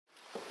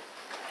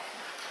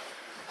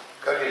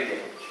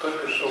Коллеги,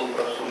 только что вы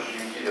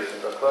прослушали интересный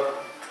доклад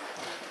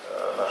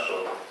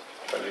нашего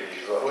коллеги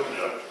из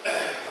Воронежа.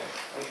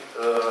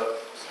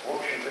 В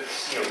общем-то,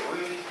 все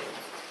вы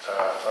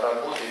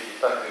работаете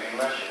так или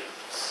иначе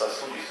с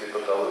сосудистой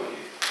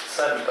патологией,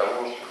 сами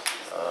того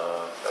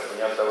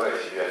не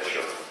отдавая себе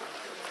отчет.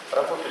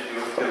 Работаете вы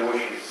в первую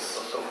очередь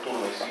со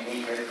структурной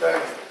соединительной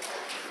тканью,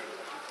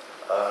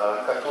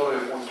 которая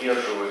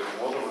удерживает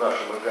воду в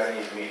нашем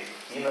организме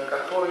и на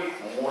которой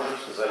может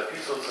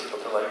записываться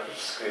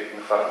патологическая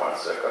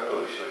информация, о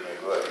которой сегодня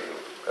говорили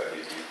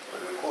коллеги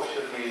Поляков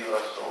Сергей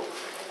Ростов,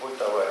 другой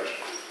товарищ.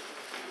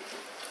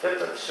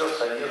 Это все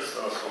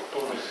содержится на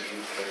структурной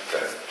соединительной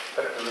ткани.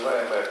 Так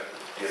называемая,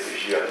 где-то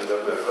еще я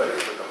ТГБ говорил об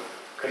этом,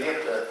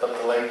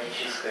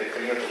 патологическая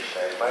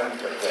клеточная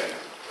память организма.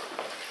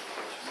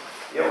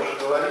 Я уже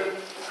говорил,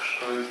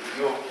 что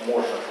ее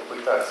можно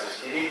попытаться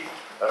стереть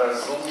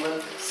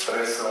разумным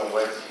стрессовым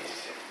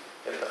воздействием.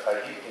 Это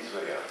один из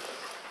вариантов.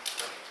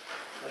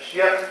 Значит,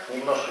 я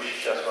немножко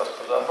сейчас вас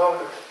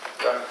позабавлю,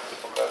 я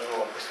покажу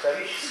вам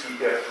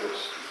исторический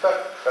экскурс,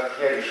 так, как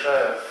я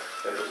решаю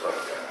эту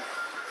проблему.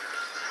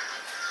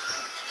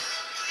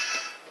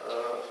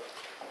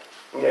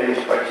 У меня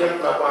есть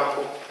патент на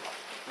банку.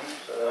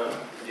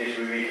 Здесь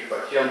вы видите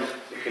патент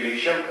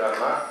Хиличенко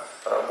на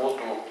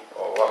работу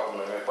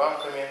вакуумными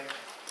банками.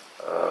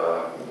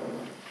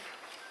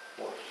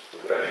 Вот,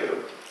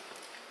 фотографирую.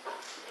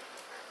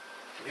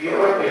 В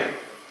Европе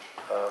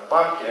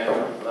банки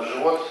на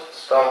живот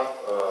стал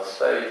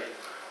ставить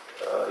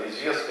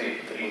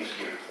известный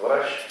римский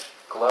врач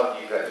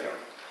Клавдий Гален.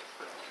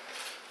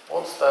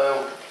 Он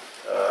ставил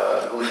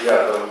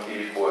гладиаторам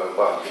перед боем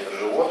банки на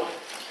живот,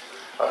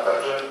 а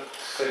также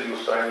с целью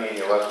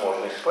устранения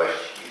возможной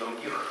спастики и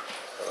других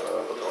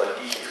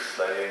патологических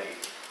состояний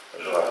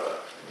живота.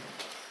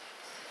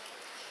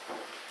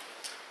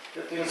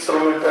 Это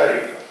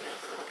инструментарий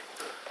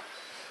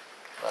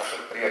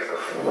наших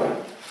предков.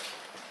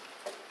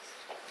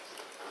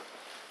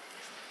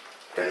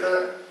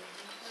 Это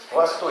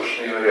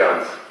восточный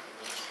вариант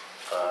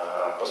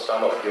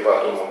постановки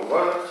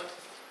вакуум-градиентной.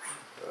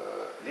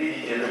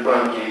 Видите, это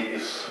банки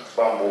из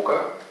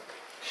бамбука,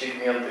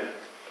 сегменты.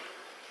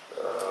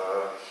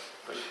 То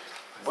есть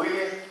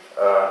были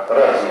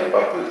разные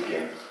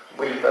попытки.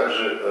 Были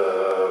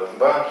также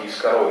банки из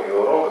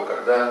коровьего рога,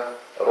 когда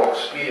рог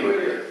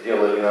спиливали,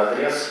 делали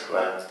надрез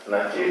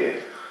на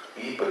теле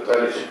и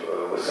пытались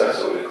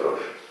высасывали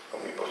кровь.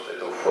 Мы просто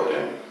этого фото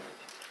нет.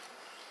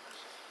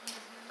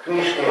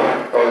 Книжки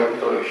Павла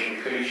Петровича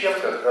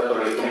Михайличенко,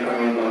 которые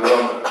рекомендую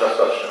вам,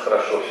 достаточно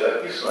хорошо все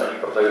описано, они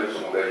продаются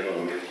в магазине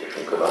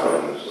медтехника на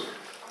Новые.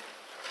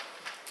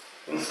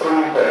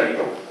 Инструментарий.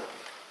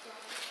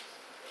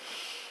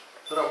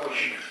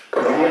 Рабочий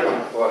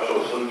кабинет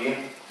вашего слуги.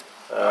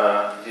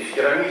 Здесь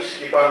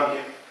керамические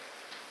банки,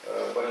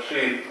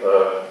 большие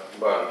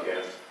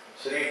банки,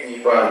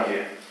 средние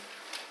банки,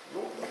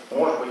 ну,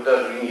 может быть,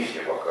 даже и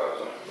низкие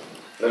показаны,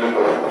 на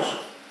любой вкус.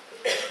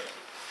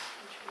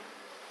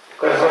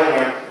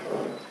 Указания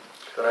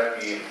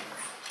терапии,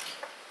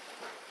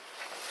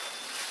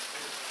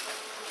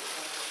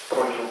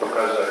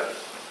 противопоказания.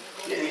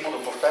 Я не буду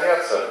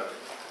повторяться,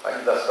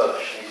 они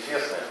достаточно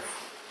известны.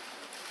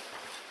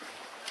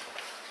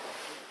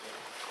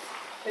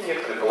 И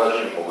некоторые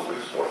положения могут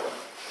быть спорны.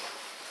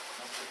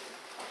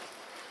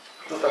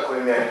 Что такое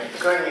мягкие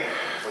ткани?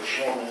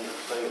 Почему у них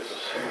остаются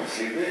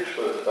следы?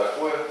 Что это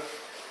такое?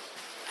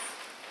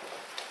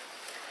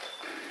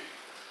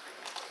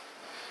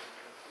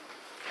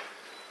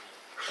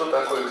 Что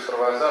такое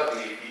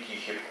экстравазаты или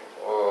петихи?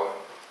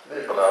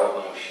 Или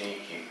по-народному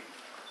синяки?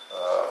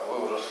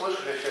 Вы уже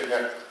слышали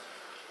сегодня,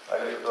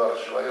 Олег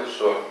Эдуардович говорил,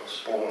 что с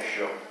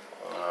помощью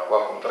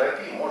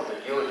вакуум-терапии можно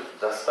делать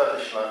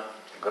достаточно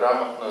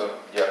грамотную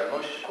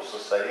диагностику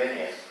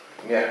состояния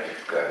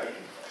мягких тканей.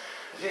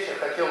 Здесь я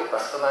хотел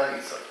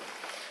остановиться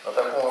на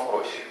таком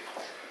вопросе.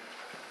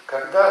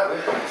 Когда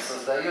вы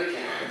создаете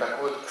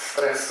такую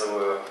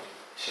стрессовую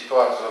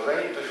ситуацию в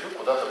организме, то есть вы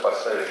куда-то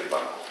поставили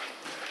банку,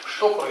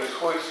 что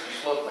происходит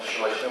с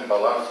кислотно-щелочным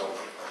балансом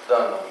в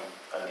данном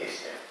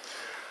месте?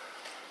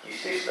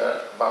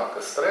 Естественно,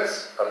 банка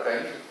стресс,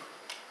 организм,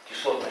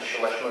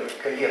 кислотно-щелочной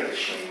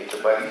клеточный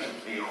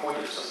метаболизм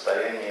переходит в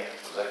состояние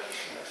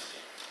закисленности.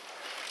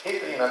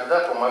 Это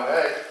иногда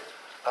помогает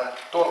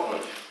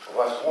отторгнуть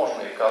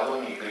возможные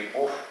колонии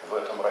грибов в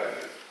этом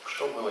районе,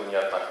 что было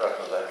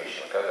неоднократно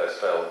замечено, когда я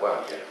ставил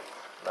банки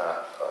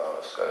на,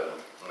 скажем,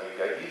 на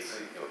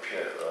ягодицы и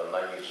вообще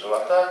на низ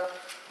живота.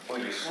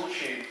 Были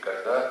случаи,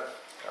 когда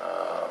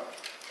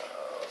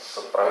с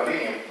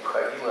отправлением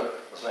уходило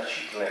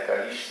значительное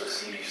количество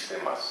слизистой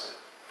массы.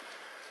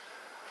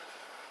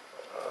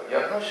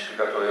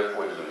 Диагностика, которой я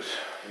пользуюсь,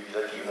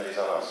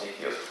 вегетативно-резонансный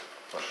тест,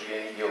 потому что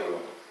я не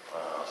делаю,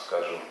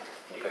 скажем,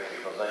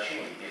 никаких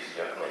назначений без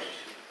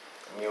диагностики.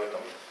 Мне в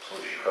этом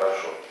случае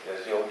хорошо. Я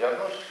сделал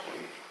диагностику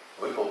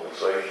и выполнил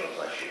свои же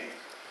назначения.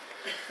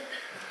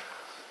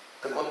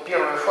 Так вот,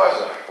 первая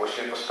фаза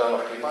после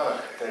постановки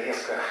банок – это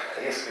резкое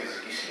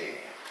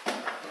закисление.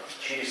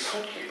 через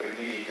сутки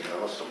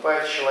приблизительно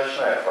наступает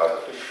щелочная фаза,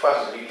 то есть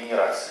фаза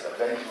регенерации.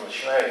 Организм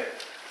начинает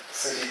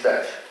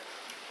созидать,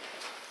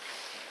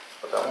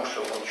 потому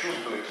что он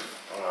чувствует,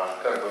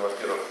 как бы,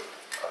 во-первых,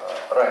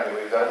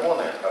 ранние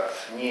гормоны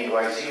от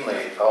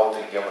неинвазивной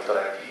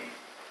аутогемотерапии.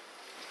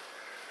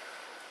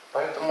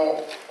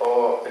 Поэтому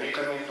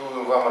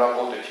рекомендую вам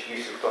работать,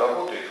 если кто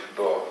работает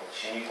до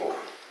синяков,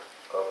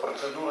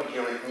 процедуру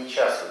делать не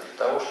часто для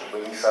того, чтобы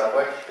не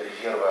сорвать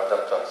резервы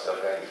адаптации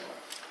организма.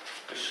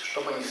 То есть,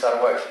 чтобы не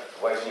сорвать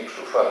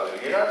возникшую фазу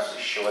регенерации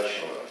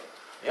щелочную,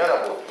 я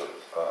работаю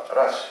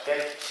раз в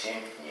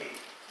 5-7 дней.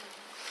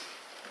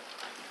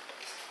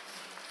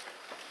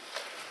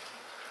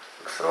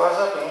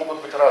 Экстравазаты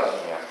могут быть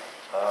разными.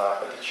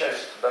 Эта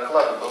часть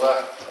доклада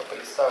была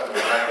представлена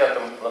на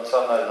 5-м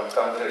национальном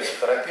конгрессе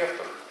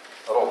терапевтов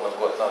ровно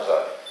год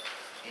назад.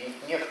 И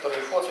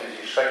некоторые фото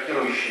здесь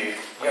шокирующие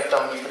я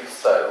там не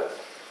представил,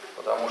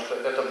 потому что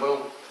это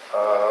был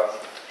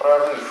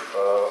прорыв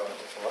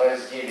в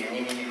разделе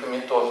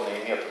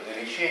немедикаментозные методы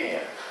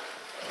лечения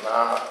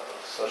на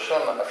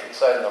совершенно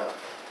официальном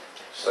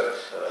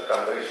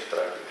конгрессе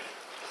терапии.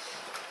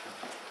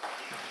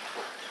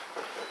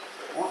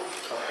 Вот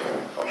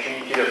очень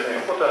интересное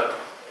фото.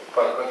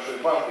 Под большой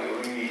банкой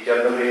вы видите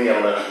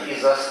одновременно и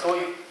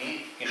застой,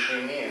 и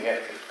ишемию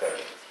мягких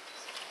тканей.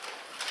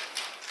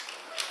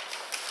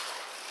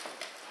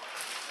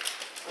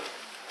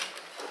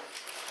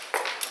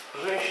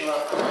 Женщина,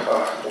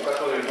 у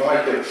которой в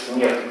матери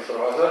нет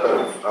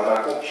экстравазаторов, а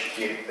на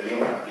копчике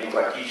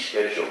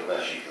лимфатический отек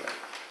значительный.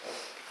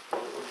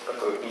 Вот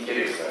такое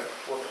интересное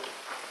фото.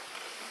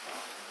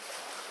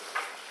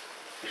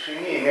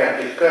 Ишемия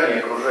мягких тканей,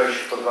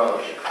 окружающих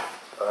позвоночник.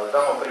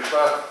 Дама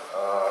пришла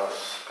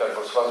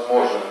с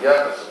возможным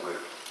диагнозом,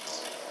 говорит,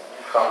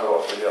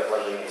 хондроз или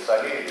отложение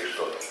солей или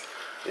что-то.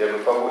 Я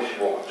говорю, побойся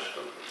Бога,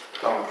 что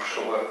там,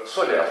 чтобы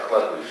соли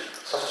откладывались,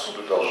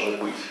 сосуды должны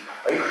быть,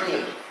 а их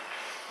нет.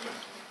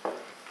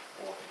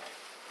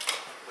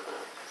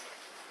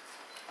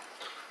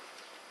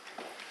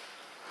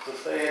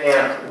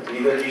 Состояние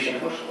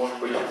ягодичных мышц может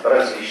быть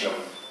различным.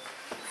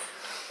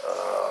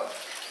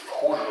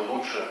 Хуже,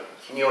 лучше.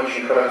 Не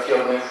очень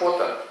характерные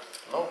фото,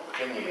 но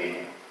тем не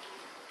менее.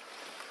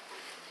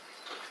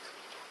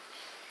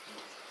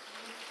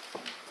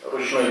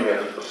 Ручной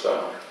метод то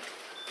самое.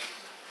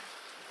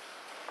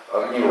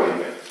 Огневой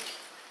метод.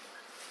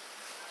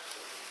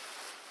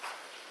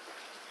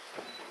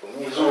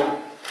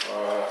 Внизу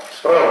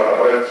справа,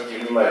 обратите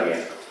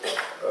внимание,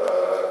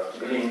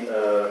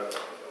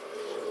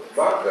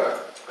 банка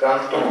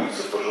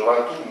контуется по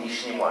животу, не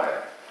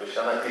снимая. То есть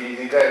она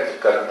передвигается,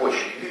 как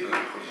бочки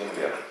двигают по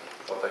земле,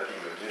 вот такими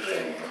вот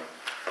движениями.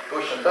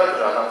 Точно так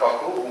же она по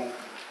кругу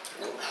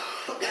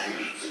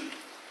движется.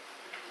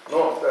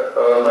 Но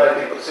на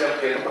этой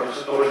пациентке эта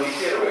процедура не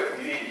первая. Как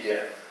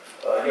видите,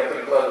 я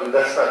прикладываю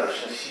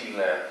достаточно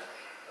сильное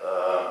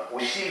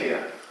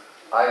усилие,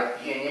 а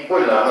ей не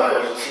больно, она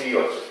просто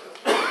смеется.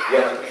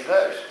 Я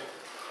напрягаюсь.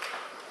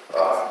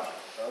 Да,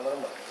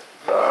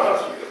 она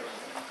смеется.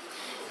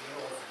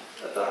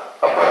 Это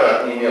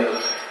аппаратный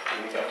метод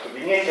у меня в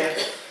кабинете.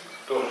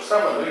 То же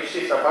самое, но,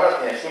 естественно,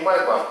 аппарат я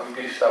снимаю банку и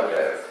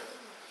переставляю.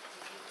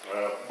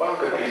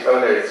 Банка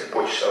переставляется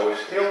по часовой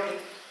стрелке,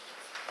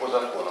 по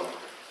законам,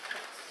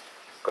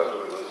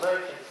 которые вы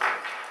знаете.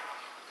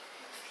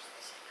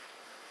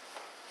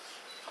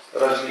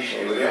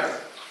 Различные варианты.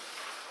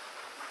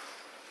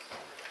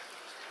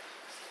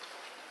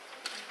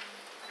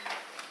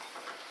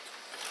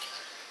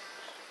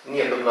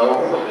 Нет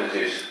одного входа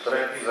здесь.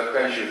 Терапия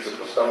заканчивается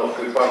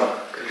постановкой банок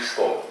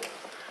крестом.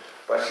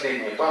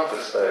 Последняя банка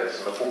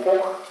ставится на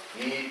пупок,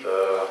 и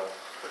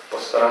по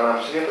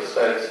сторонам света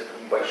ставятся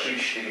небольшие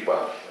 4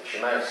 банки,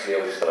 начиная с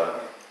левой стороны.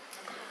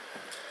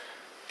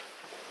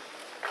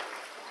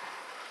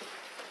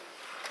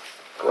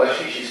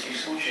 Классический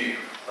случай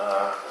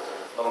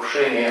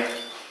нарушения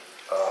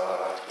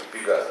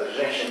эпигастрии.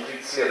 Женщина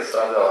 30 лет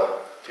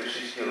страдала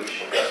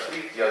персистирующим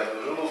гастрит,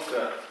 язвой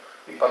желудка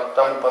и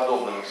тому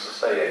подобными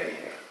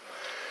состояниями.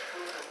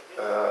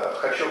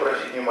 Хочу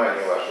обратить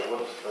внимание ваше.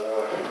 Вот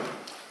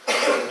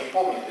не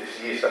помните,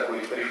 если есть такой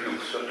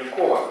рефлюкс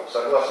Свердюкова,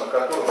 согласно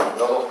которому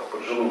головка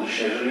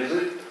поджелудочной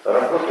железы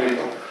работает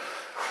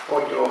в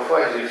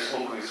противофазе с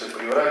луковицей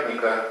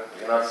привратника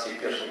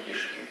 12-перстной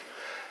кишки.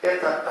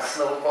 Это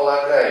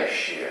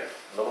основополагающее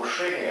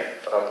нарушение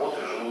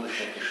работы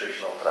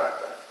желудочно-кишечного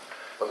тракта.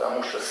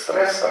 Потому что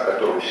стресс, о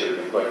котором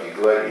сегодня многие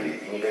говорили,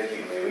 и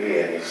негативное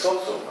влияние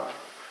социума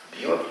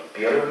бьет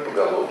первой по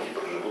головке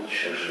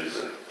поджелудочной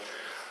железы.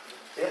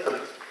 Это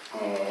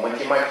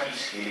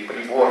математически или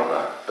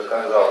приборно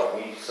доказал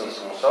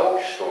медицинскому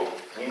сообществу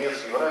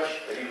немецкий врач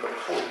Рихард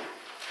Фоль.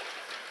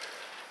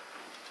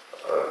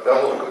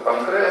 Головка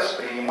панкреас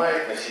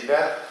принимает на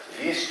себя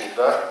весь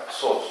удар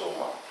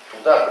социума.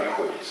 Туда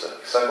приходится.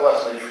 И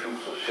согласно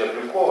рефлюксу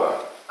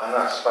Свердюкова,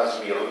 она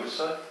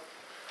спазмируется.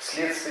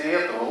 Вследствие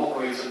этого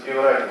луковица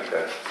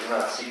привратника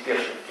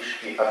 12-перстной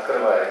кишки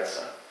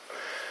открывается.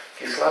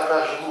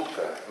 Кислота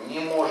желудка не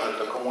может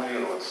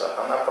аккумулироваться,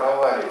 она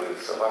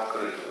проваливается в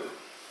открытую.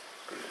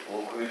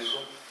 луковицу.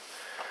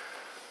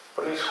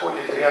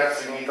 Происходит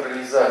реакция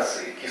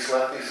нейтрализации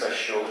кислоты со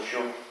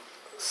щелочью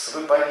с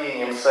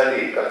выпадением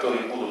солей,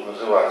 которые будут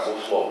называться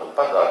условно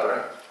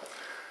подагра,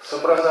 с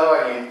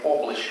образованием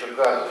облачка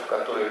газов,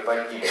 которые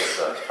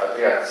поднимутся от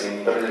реакции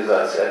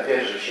нейтрализации,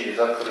 опять же, через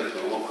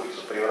открытую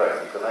луковицу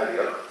привратника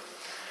наверх,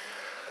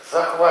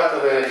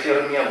 захватывая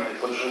ферменты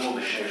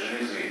поджелудочной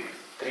железы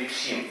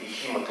трипсин и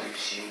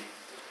химотрипсин,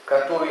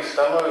 которые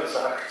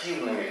становятся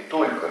активными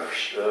только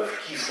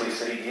в кислой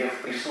среде,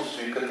 в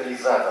присутствии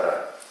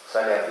катализатора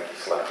соляной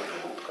кислоты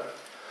желудка.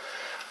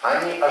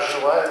 Они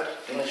оживают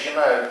и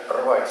начинают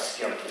рвать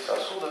стенки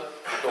сосуда,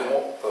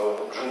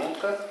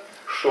 желудка,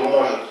 что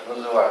может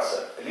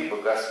называться либо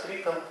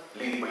гастритом,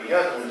 либо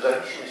язвой, в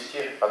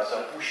зависимости от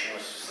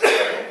запущенности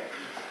состояния.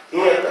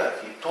 Это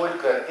и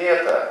только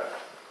это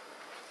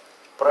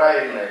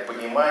правильное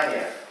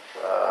понимание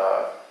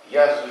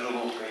язвы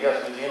желудка,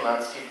 язвы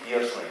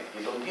двенадцатиперстной и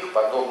других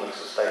подобных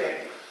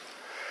состояний.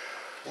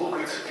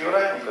 Луковица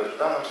привратника в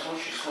данном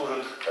случае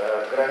служит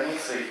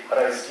границей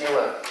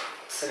раздела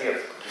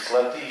средств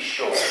кислоты и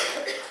щелочи.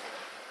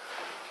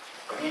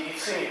 В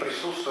медицине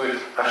присутствует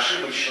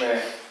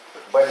ошибочная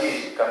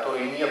болезнь,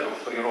 которой нету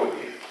в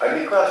природе, а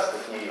лекарств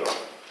от нее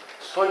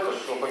столько,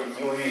 что вы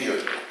не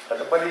увезете.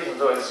 Эта болезнь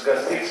называется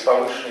гастрит с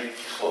повышенной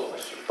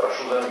кислотностью.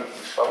 Прошу заметить,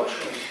 не с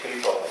повышенной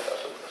секреторной,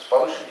 а с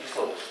повышенной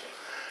кислотностью.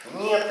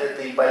 Нет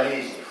этой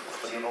болезни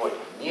в природе,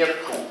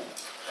 нету,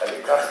 а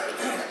лекарства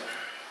есть.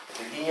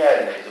 Это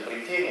гениальное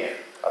изобретение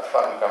от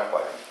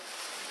фармкомпании.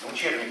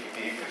 Учебники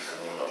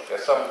переписаны немножко. Я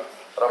сам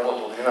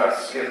работал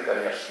 12 лет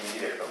коммерческим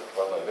директором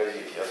в одной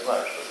газете. Я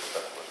знаю, что это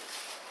такое.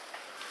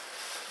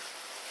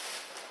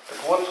 Так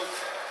вот,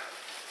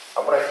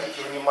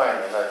 обратите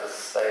внимание на это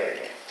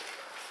состояние.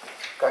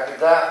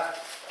 Когда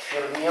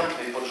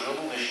ферменты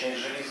поджелудочной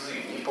железы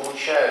не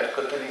получают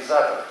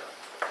катализатор,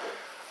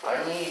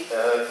 они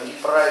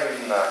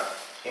неправильно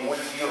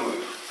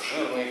эмульгируют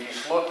жирные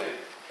кислоты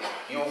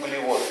и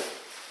углеводы.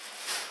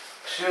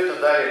 Все это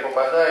далее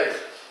попадает,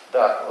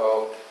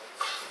 в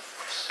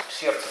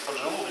сердце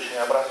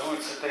поджелудочной,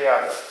 образуется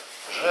триада.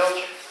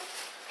 Желчь,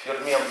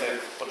 ферменты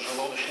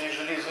поджелудочной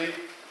железы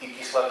и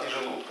кислоты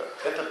желудка.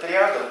 Эта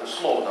триада,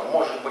 условно,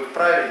 может быть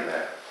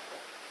правильная,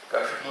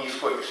 как в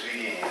кинескопе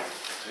сведения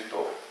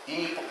цветов,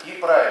 и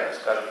неправильная,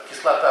 скажем,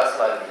 кислота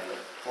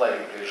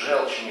слабенькая,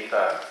 желчь не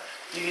та,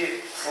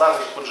 или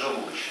слабость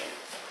поджелудочной.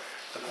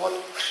 Так вот,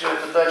 все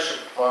это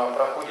дальше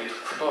проходит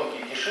в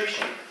тонкий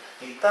кишечник,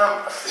 и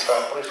там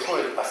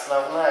происходит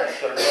основная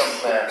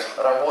ферментная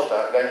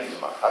работа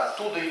организма.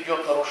 Оттуда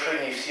идет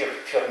нарушение всех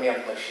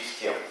ферментных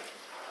систем.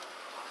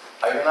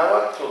 А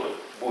виноват кто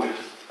тут будет?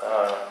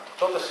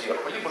 Кто-то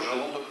сверху, либо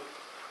желудок,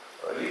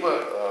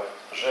 либо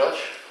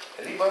желчь,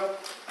 либо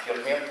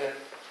ферменты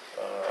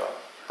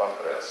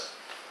панкреаса.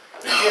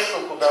 И без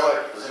толку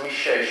давать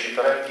замещающую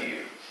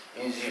терапию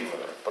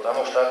энзимную,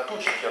 потому что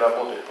оттучите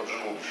работает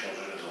поджелудочную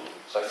железу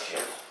совсем.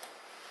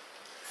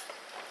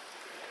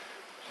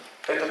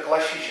 Это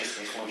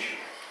классический случай.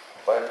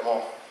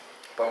 Поэтому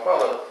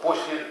попала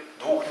после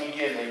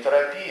двухнедельной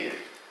терапии,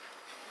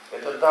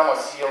 эта дама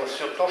съела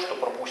все то, что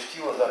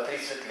пропустила за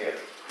 30 лет.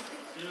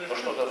 Ну,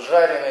 что-то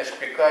жареное,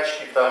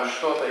 шпикачки, там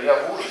что-то. Я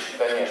в ужасе,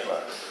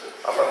 конечно.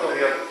 А потом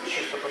я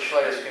чисто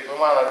по-человечески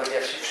понимаю, она говорит,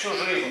 я всю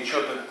жизнь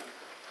что-то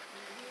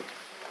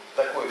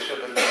такое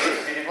все-то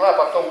берегла, а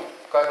потом,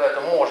 когда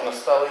это можно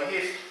стало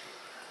есть,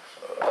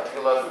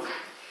 отвела душу.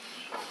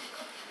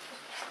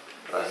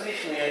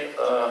 Различные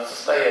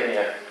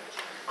состояния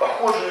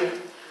похожие.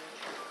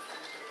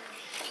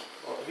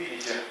 Вот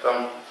видите,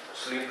 там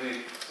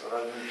следы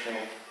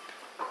различные.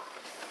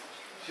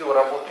 Все вы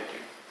работаете,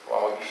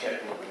 вам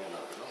объяснять много не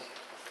надо. Да?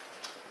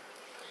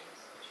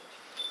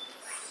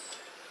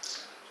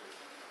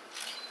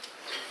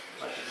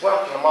 Значит,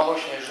 банки на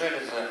молочные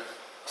железы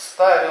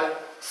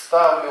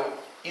ставлю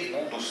и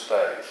буду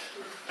ставить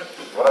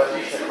в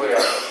различных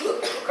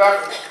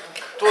вариантах.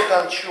 Кто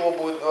там чего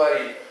будет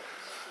говорить?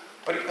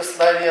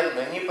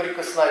 Прикосновенно,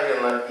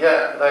 неприкосновенно.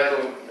 Я на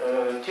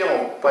эту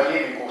тему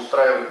полемику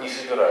устраивать не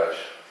собираюсь.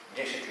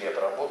 10 лет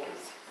работаю.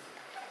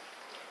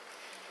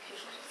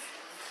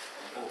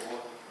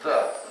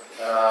 Да.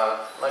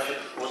 Значит,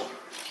 вот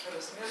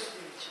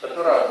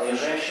это разные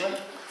женщины.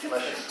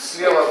 Значит,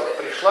 слева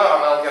пришла,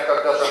 она у меня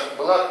когда-то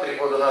была 3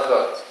 года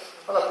назад.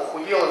 Она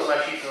похудела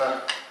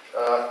значительно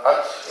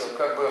от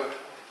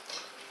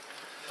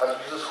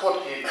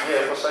безысходки.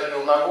 Я ее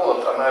посадил на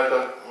голод, она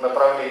это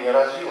направление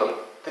развила.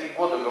 3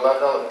 года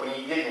голодала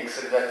понедельник,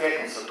 среда,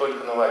 пятница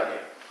только на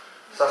воде.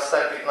 Со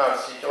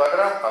 115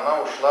 килограмм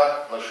она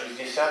ушла на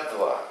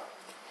 62.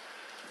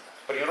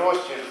 При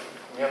росте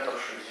метр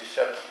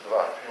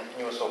 62.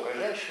 Невысокая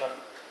женщина,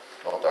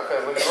 но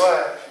такая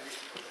волевая.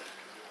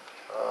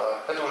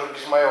 Это уже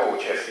без моего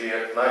участия.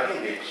 Я на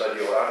 1 день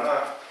посадила, а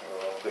она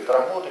говорит,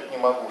 работать не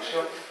могу,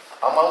 все.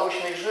 А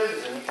молочные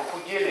железы не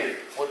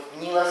похудели вот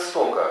не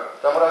настолько.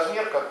 Там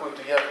размер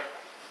какой-то, я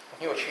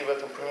не очень в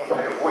этом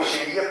понимаю,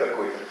 8Е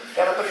какой-то. И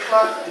она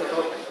пришла, это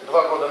вот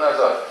 2 года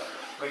назад,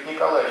 Говорит,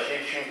 Николаевич,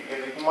 я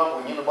говорит, не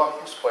могу ни на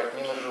боку спать,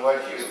 ни на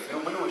животе. Говорит,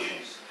 люблю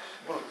очень.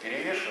 Грудь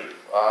перевешивает,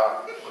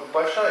 а грудь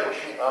большая,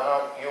 очень,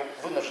 она ее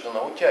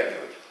вынуждена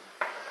утягивать.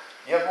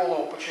 Я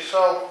голову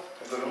почесал,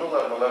 говорю, ну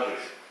ладно,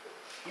 ложись.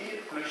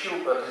 И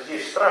включил, это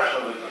здесь страшно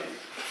выглядит.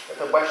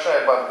 Это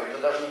большая банка, это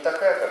даже не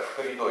такая, как в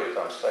коридоре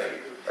там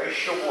стоит, а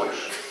еще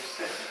больше.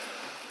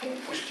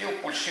 Пустил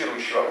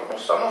пульсирующий вакуум.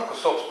 Установка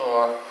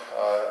собственного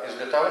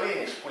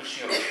изготовления с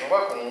пульсирующим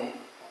вакуумом.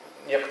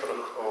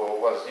 Некоторых у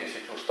вас здесь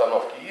эти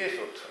установки есть.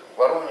 Вот в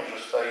Воронеже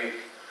стоит,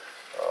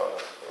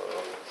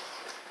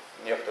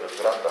 в некоторых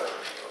городах.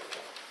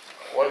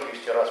 У Ольги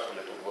из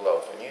Тирасполя тут была,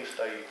 вот у нее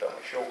стоит, там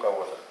еще у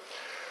кого-то.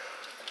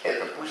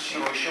 Этот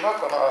пульсирующий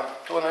вакуум, она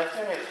то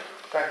натянет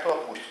ткань, то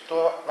опустит,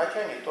 то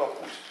натянет, то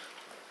опустит.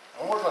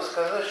 Можно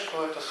сказать,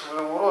 что это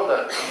своего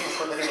рода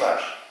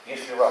лимфодренаж,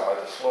 если вам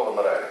это слово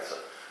нравится.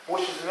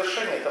 После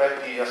завершения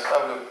терапии я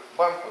ставлю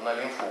банку на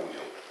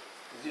лимфоузел.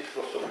 Здесь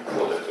просто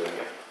вот этого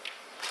нет.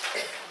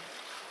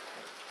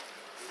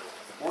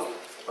 Вот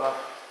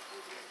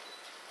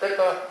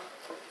это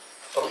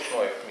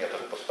ручной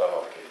метод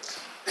постановки.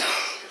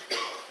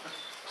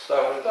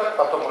 Ставлю так,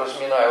 потом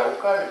разминаю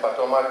руками,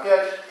 потом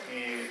опять,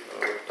 и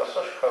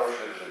достаточно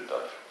хороший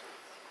результат.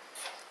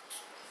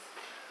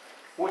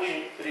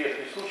 Очень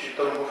редкий случай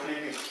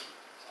тромбофлебит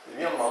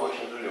вен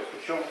молочных желез.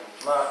 Причем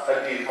на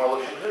обеих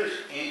молочных желез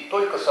и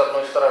только с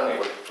одной стороны.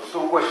 Вот с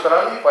другой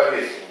стороны,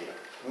 поверьте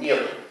мне,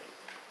 нет.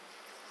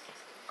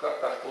 Как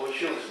так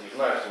получилось, не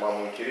знаю,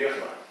 самому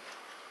интересно.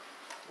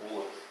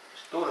 Вот.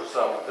 То же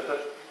самое.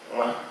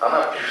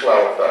 Она пришла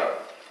вот так.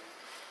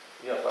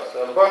 Я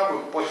поставил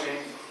банку. После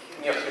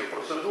нескольких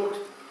процедур,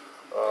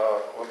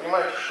 вы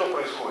понимаете, что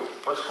происходит?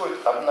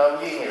 Происходит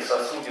обновление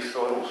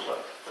сосудистого русла.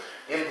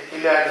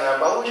 Эпителиальная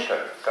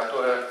оболочка,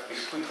 которая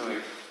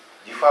испытывает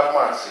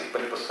деформации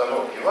при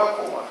постановке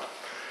вакуума,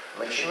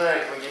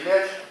 начинает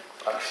выделять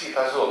оксид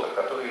азота,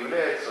 который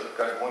является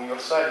как бы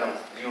универсальным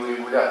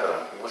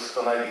биорегулятором и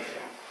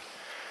восстановителем.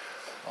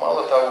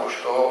 Мало того,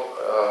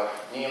 что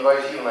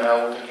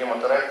неинвазивная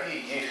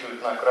аутогемотерапия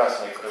действует на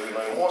красный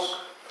кровяной мозг,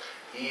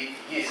 и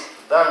есть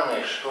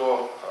данные,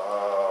 что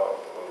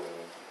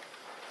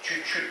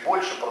чуть-чуть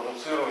больше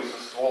продуцируется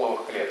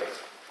стволовых клеток.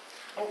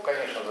 Ну,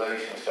 конечно, в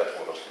зависимости от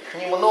возраста. Их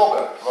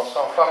немного, но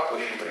сам факт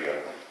очень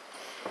приятный.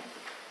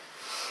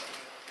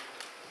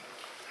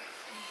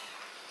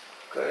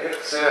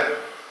 Коррекция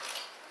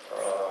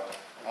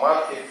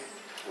матки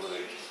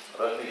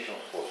различным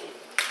способом.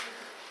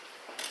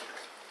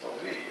 Вот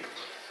видите,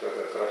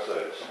 какая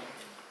красавица.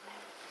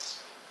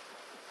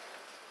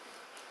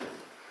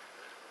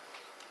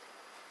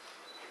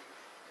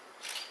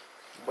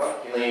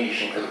 Банки на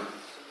яичниках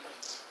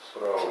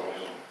справа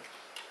внизу.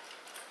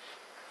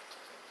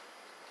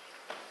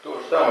 То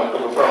же самое,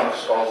 только банка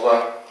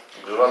сползла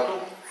к животу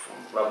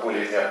на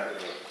более мягкое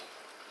место.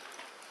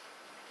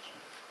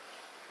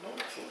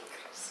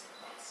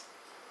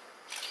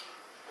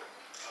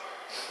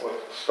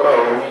 Вот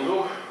справа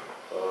внизу,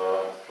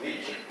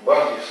 видите,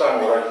 банки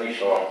самого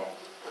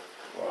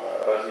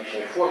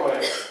различной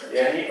формы, и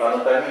они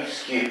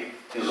анатомически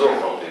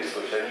изогнутые, то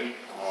есть они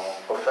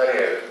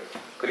повторяют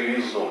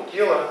кривизну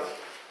тела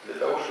для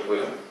того,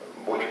 чтобы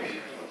более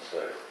эффективно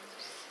ставить.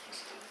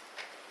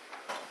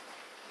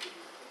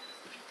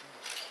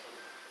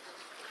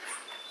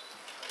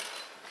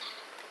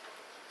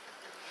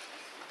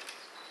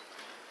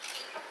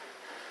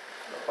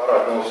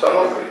 Аппаратная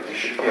установка, это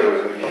еще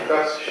первая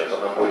модификация, сейчас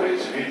она более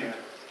цивильная.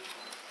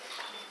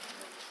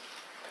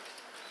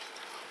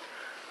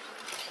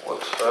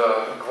 Вот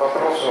к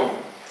вопросу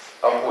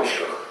о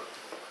почках.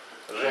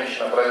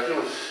 Женщина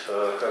обратилась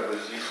как бы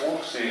с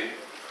дисфункцией,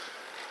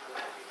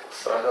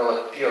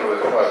 страдала первая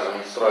фаза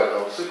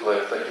менструального цикла.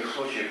 Я в таких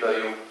случаях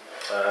даю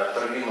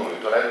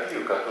травяную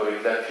терапию, которая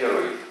для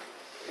первой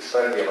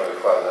эстрогеновой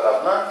фазы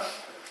одна,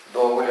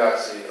 до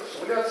овуляции, с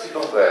овуляцией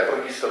другая,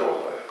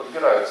 прогестероновая.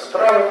 Подбираются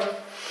травы,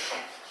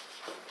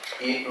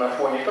 и на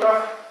фоне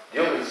трав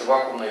делается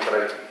вакуумная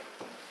терапия.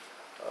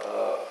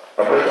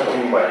 Обратите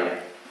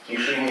внимание,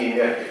 кишечные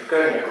мягкие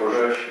ткани,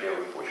 окружающие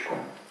левую почку.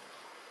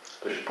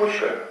 То есть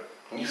почка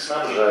не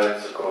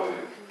снабжается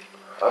кровью.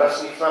 А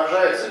раз не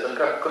снабжается, это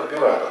как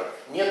карбюратор.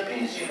 Нет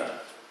бензина,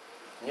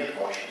 нет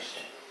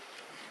мощности.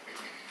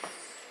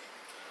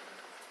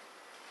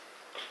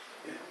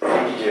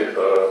 Видите,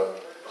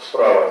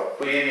 справа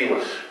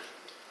появились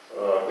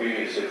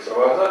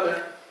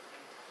электровазаты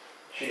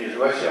через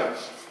 2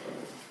 сеанса.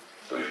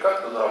 То есть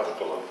как-то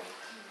заработало.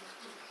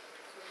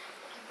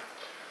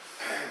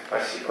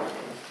 Спасибо.